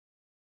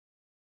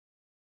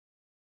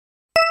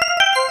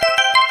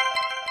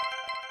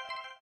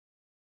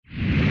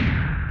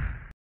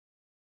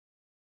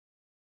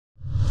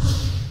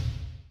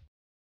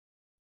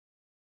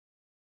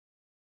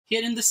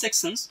Here in this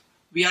sections,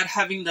 we are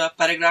having the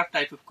paragraph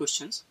type of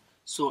questions.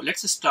 So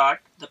let's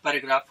start the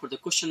paragraph for the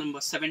question number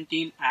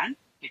 17 and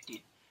 18.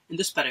 In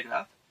this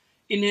paragraph,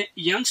 in a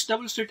Young's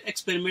double-slit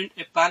experiment,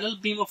 a parallel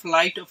beam of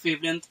light of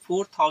wavelength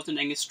 4000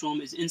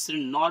 angstrom is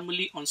incident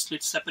normally on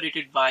slits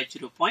separated by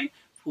 0.4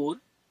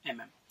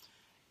 mm.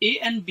 A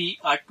and B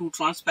are two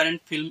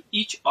transparent film,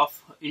 each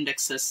of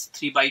indexes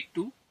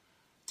 3/2.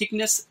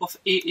 Thickness of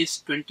A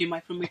is 20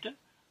 micrometer.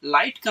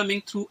 Light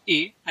coming through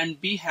A and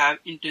B have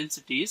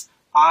intensities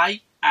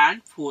I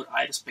and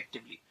 4I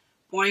respectively.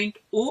 Point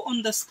O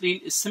on the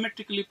screen is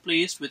symmetrically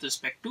placed with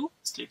respect to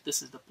slit.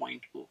 This is the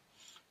point O.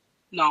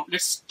 Now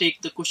let's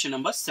take the question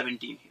number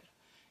 17 here.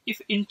 If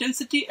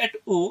intensity at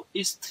O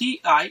is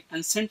 3I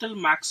and central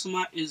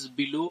maxima is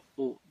below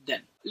O,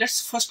 then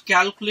let's first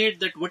calculate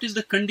that what is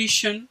the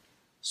condition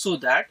so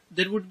that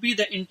there would be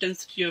the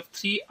intensity of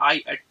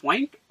 3I at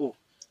point O.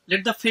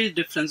 Let the phase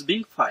difference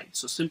being phi.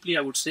 So simply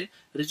I would say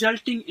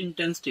resulting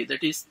intensity,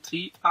 that is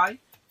 3I,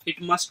 it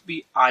must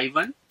be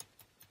I1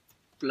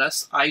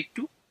 plus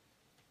I2,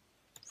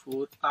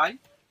 4I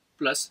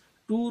plus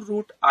 2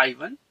 root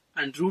I1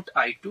 and root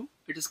I2.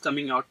 It is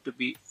coming out to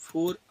be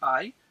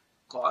 4I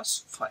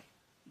cos phi.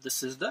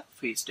 This is the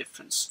phase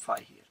difference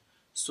phi here.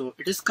 So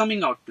it is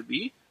coming out to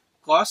be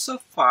cos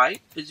of phi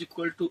is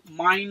equal to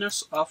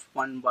minus of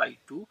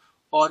 1/2,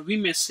 or we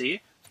may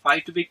say phi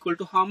to be equal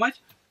to how much?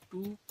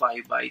 2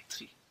 pi by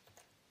 3.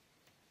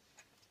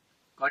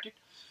 Got it?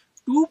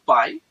 2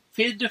 pi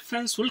phase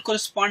difference will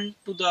correspond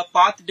to the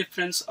path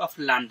difference of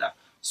lambda.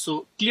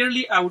 So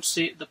clearly I would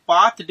say the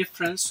path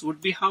difference would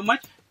be how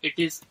much? It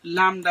is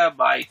lambda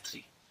by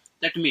 3.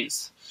 That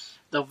means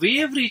the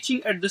wave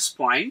reaching at this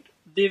point,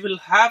 they will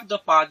have the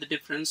path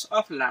difference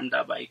of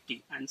lambda by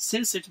t. And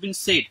since it's been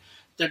said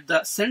that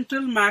the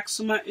central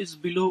maxima is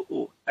below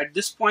O, at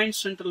this point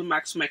central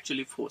maxima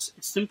actually force.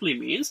 It simply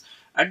means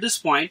at this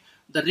point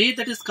the ray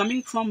that is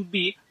coming from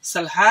B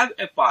shall have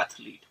a path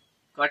lead.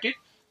 Got it?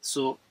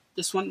 So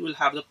this one will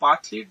have the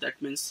path lead.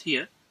 That means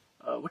here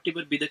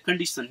whatever be the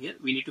condition here,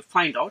 we need to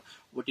find out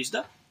what is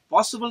the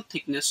possible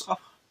thickness of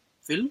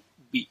film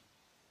B.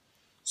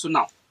 So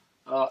now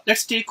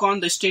let's take on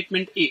the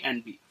statement A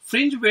and B.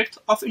 Fringe width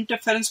of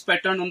interference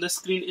pattern on the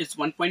screen is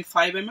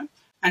 1.5 mm,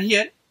 and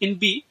here in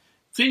B,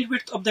 fringe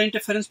width of the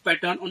interference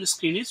pattern on the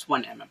screen is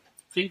 1 mm.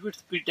 Fringe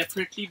width will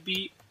definitely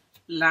be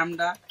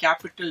lambda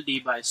capital D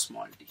by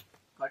small d.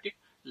 Got it?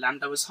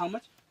 Lambda was how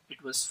much?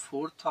 It was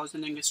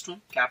 4000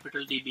 angstrom,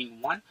 capital D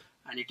being 1,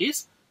 and it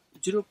is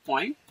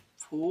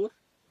 0.4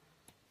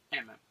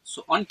 mm.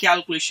 So on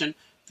calculation,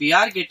 we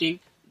are getting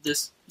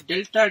this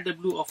delta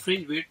W of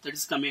fringe width that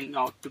is coming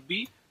out to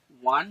be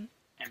 1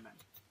 mm.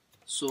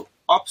 So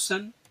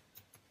option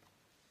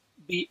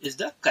B is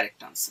the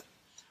correct answer.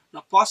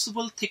 Now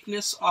possible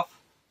thickness of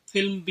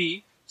film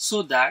B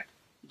so that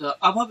the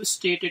above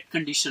stated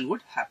condition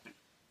would happen.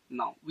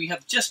 Now we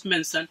have just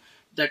mentioned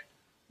that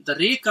the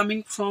ray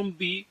coming from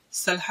B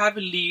shall have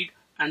a lead,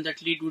 and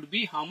that lead would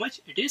be how much?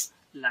 It is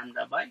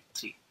lambda by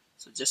 3.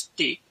 So just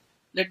take,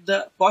 let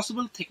the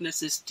possible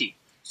thickness is T.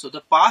 So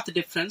the path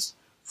difference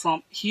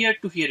from here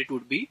to here, it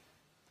would be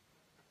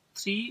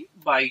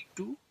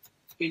 3/2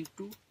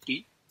 into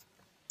T.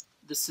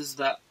 This is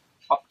the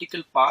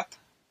optical path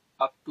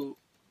up to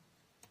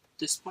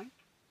this point.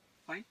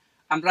 Fine.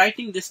 I'm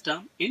writing this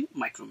term in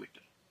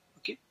micrometer.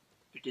 Okay,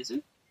 it is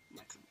in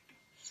micrometer.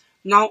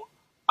 Now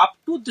up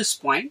to this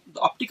point, the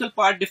optical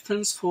path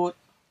difference for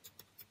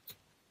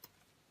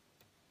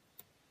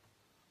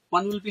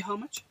one will be how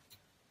much?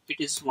 It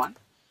is 1.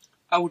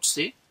 I would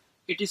say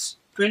it is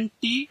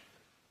 20.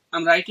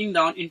 I'm writing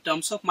down in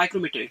terms of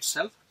micrometer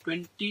itself,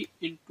 20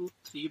 into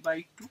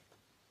 3/2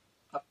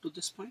 up to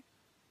this point.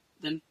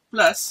 Then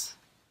plus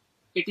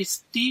it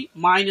is T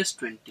minus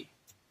 20.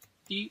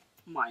 T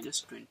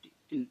minus 20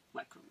 in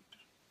micrometer.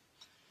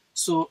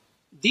 So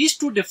these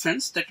two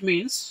difference, that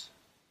means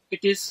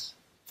it is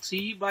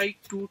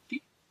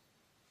 3/2T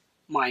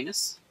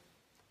minus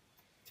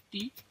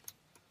T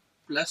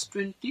plus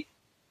 20,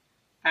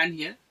 and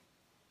here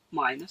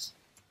minus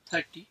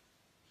 30.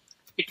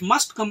 It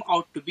must come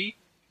out to be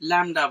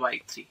lambda by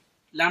 3.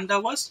 Lambda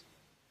was,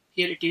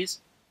 here it is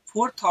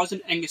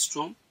 4000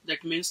 angstrom.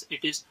 That means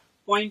it is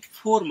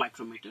 0.4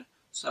 micrometer.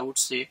 So I would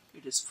say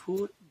it is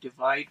 4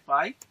 divided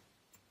by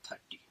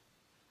 30.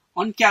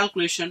 On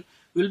calculation,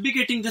 we'll be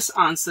getting this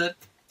answer.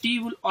 T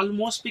will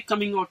almost be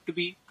coming out to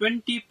be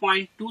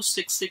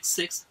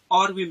 20.2666,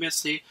 or we may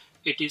say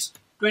it is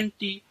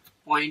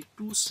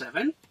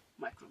 20.27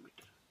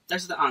 micrometer.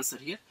 That's the answer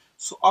here.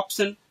 So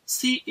option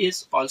C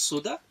is also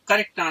the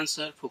correct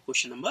answer for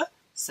question number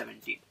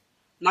 17.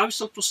 Now we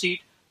shall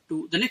proceed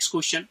to the next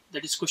question,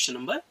 that is question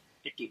number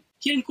 18.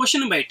 Here in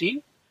question number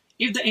 18,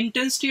 if the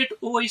intensity at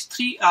O is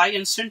 3I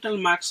and central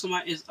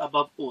maxima is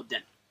above O,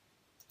 then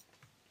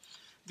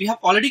we have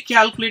already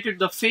calculated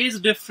the phase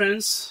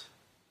difference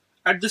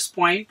at this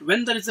point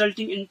when the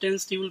resulting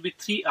intensity will be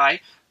 3I,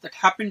 that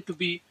happened to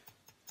be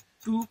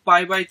 2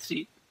 pi by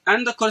 3,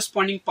 and the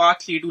corresponding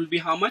path lead will be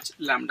how much?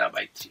 Lambda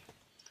by 3.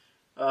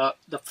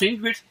 The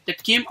fringe width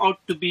that came out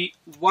to be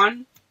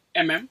 1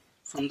 mm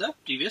from the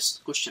previous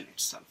question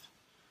itself.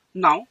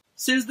 Now,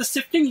 since the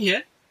shifting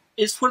here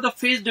is for the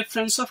phase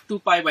difference of 2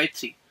 pi by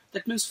 3,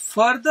 that means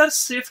further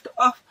shift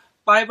of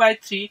pi by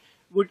 3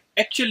 would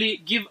actually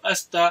give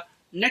us the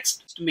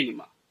next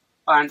minima.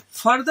 And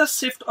further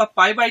shift of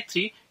pi by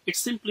 3, it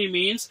simply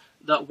means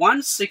the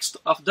 1/6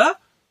 of the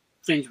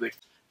fringe width.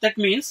 That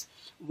means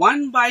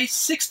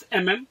 1/6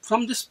 mm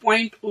from this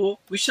point O,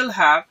 we shall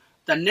have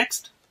the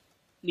next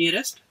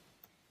nearest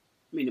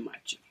minima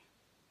actually.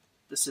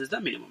 This is the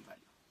minimum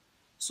value.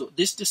 So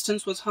this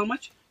distance was how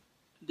much?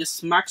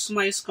 This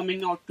maxima is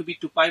coming out to be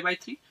 2 pi by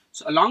 3.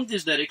 So along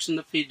this direction,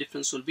 the phase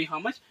difference will be how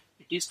much?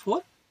 It is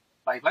 4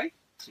 pi by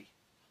 3.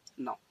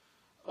 Now,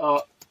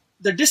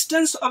 the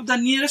distance of the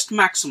nearest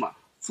maxima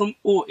from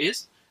O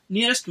is,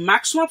 nearest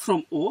maxima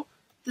from O,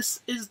 this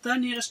is the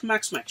nearest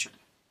maxima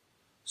actually.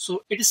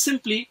 So it is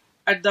simply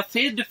at the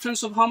phase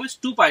difference of how much?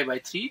 2 pi by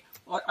 3,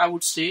 or I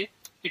would say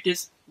it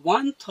is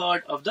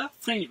 1/3 of the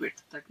fringe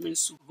width. That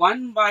means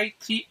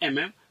 1/3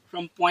 mm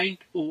from point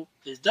O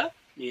is the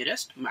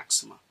nearest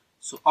maxima.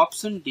 So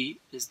option D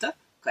is the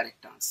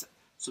correct answer.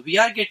 So we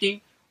are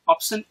getting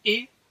option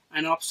A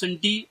and option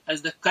D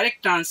as the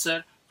correct answer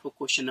for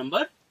question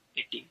number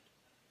 18.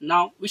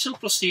 Now we shall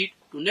proceed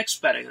to next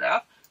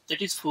paragraph,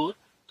 that is for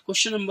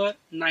question number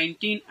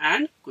 19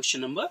 and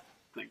question number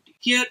 20.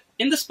 Here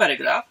in this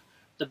paragraph,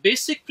 the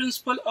basic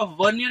principle of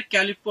vernier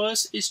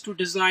calipers is to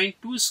design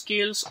two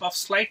scales of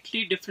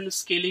slightly different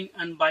scaling,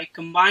 and by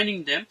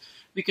combining them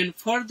we can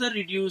further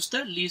reduce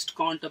the least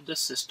count of the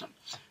system.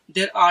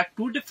 There are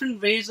two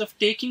different ways of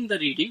taking the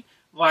reading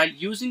while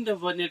using the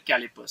vernier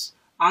calipers.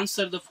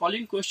 Answer the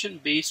following question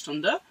based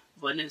on the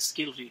vernier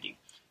scale reading.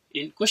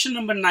 In question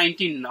number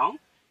 19 now,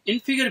 in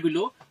figure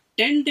below,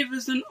 10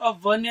 division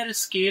of vernier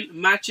scale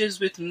matches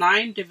with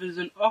 9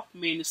 division of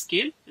main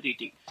scale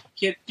reading.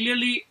 Here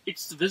clearly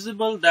it's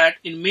visible that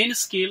in main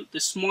scale the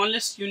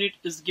smallest unit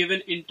is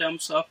given in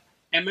terms of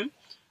mm,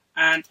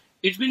 and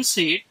it's been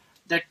said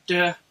that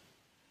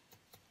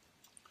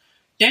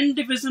 10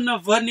 division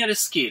of vernier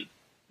scale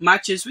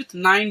matches with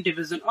 9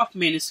 division of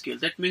main scale.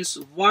 That means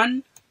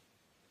 1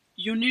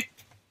 unit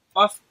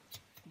of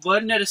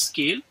vernier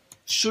scale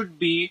should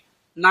be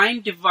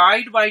 9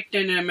 divided by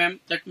 10 mm.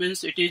 That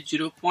means it is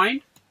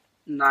 0.9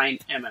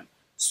 mm.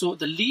 So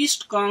the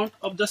least count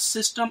of the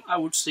system, I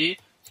would say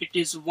it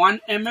is 1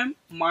 mm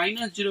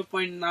minus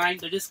 0.9,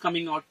 that is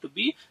coming out to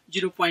be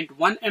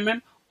 0.1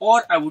 mm,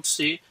 or I would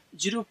say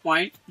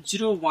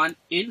 0.01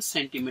 in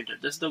centimeter.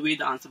 That's the way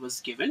the answer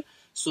was given.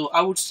 So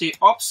I would say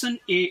option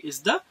A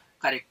is the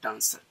correct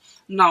answer.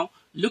 Now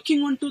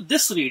looking onto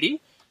this reading,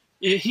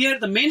 here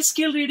the main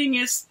scale reading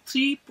is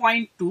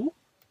 3.2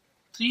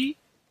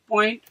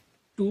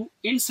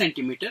 in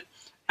centimeter,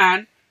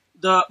 and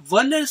the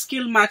vernier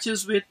scale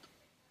matches with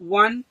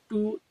 1,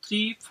 2,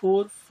 3,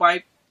 4,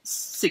 5,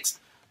 6.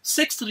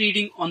 Sixth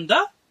reading on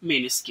the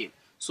main scale.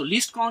 So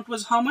least count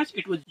was how much?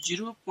 It was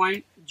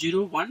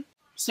 0.01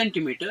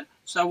 centimeter.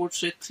 So I would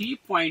say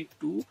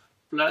 3.2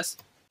 plus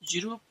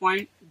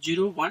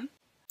 0.01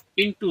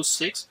 into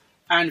 6,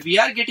 and we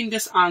are getting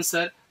this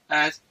answer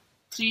as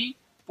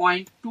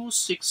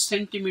 3.26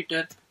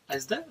 centimeter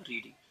as the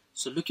reading.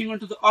 So looking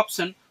onto the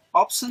option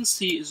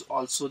C is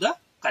also the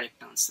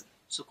correct answer.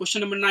 So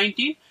question number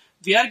 19,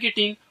 we are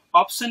getting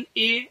option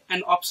A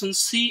and option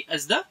C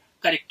as the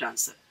correct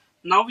answer.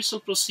 Now we shall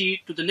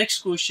proceed to the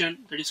next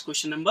question, that is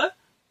question number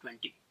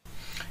 20.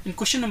 In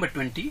question number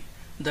 20,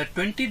 the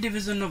 20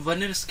 division of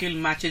vernier scale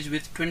matches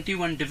with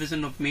 21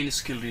 division of main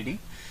scale reading.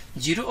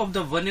 0 of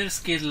the vernier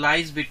scale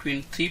lies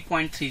between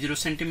 3.30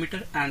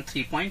 centimeter and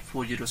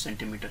 3.40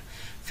 centimeter.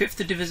 Fifth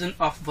division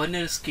of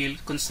vernier scale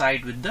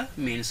coincide with the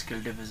main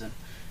scale division.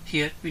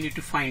 Here we need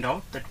to find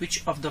out that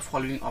which of the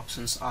following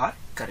options are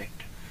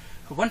correct.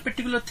 One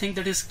particular thing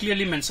that is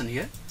clearly mentioned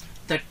here,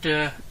 that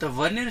the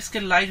vernier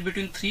scale lies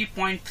between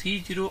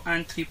 3.30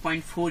 and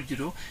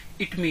 3.40.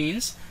 It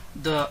means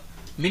the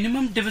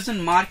minimum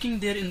division marking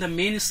there in the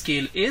main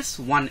scale is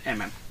 1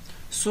 mm.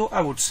 So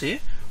I would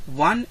say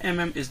 1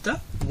 mm is the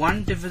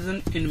one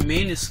division in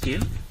main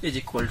scale is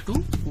equal to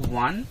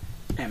 1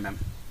 mm.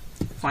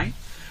 Fine.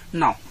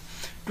 Now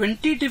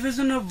 20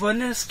 division of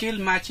vernier scale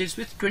matches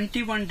with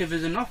 21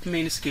 division of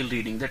main scale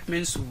reading. That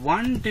means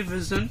 1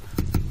 division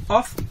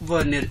of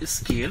vernier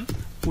scale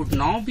would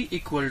now be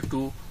equal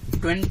to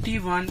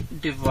 21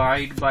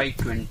 divided by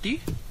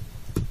 20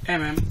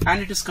 mm,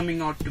 and it is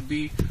coming out to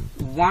be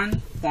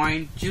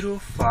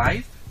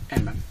 1.05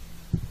 mm.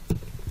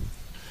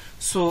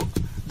 So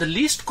the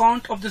least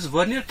count of this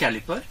vernier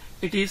caliper,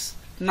 it is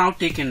now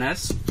taken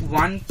as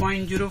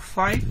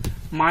 1.05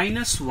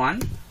 minus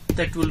 1,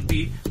 that will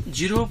be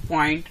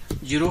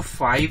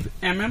 0.05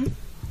 mm,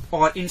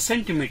 or in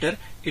centimeter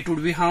it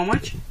would be how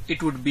much?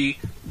 It would be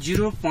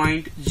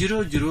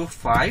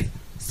 0.005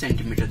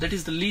 centimeter. That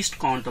is the least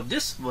count of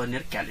this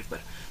vernier caliper.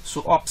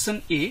 So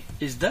option A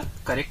is the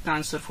correct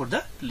answer for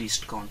the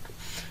least count.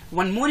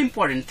 One more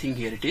important thing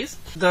here, it is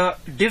the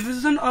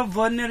division of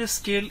vernier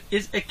scale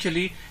is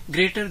actually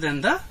greater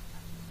than the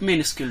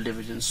main scale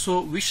division.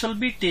 So we shall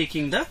be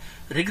taking the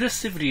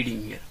regressive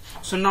reading here.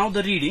 So now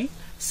the reading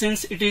since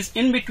it is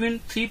in between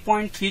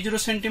 3.30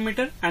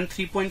 centimeter and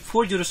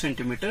 3.40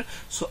 centimeter,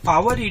 so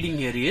our reading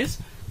here is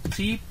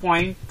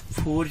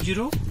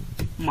 3.40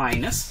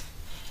 minus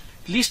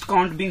least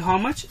count being how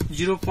much?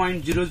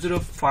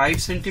 0.005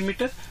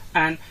 centimeter,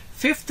 and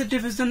fifth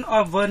division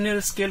of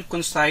Vernier scale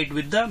coincide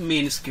with the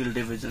main scale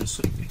division,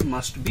 so it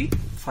must be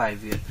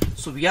 5 here.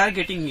 So we are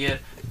getting here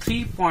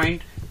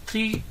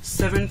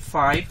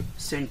 3.375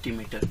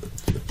 centimeter.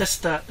 That's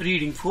the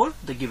reading for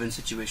the given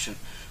situation.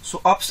 So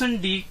option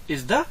D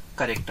is the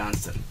correct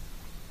answer.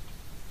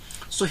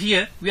 So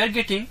here we are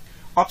getting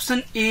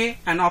option A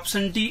and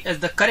option D as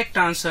the correct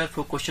answer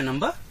for question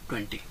number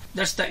 20.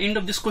 That's the end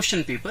of this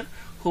question paper.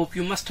 Hope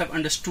you must have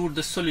understood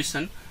the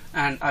solution,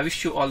 and I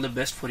wish you all the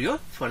best for your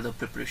further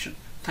preparation.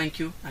 Thank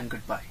you and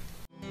goodbye.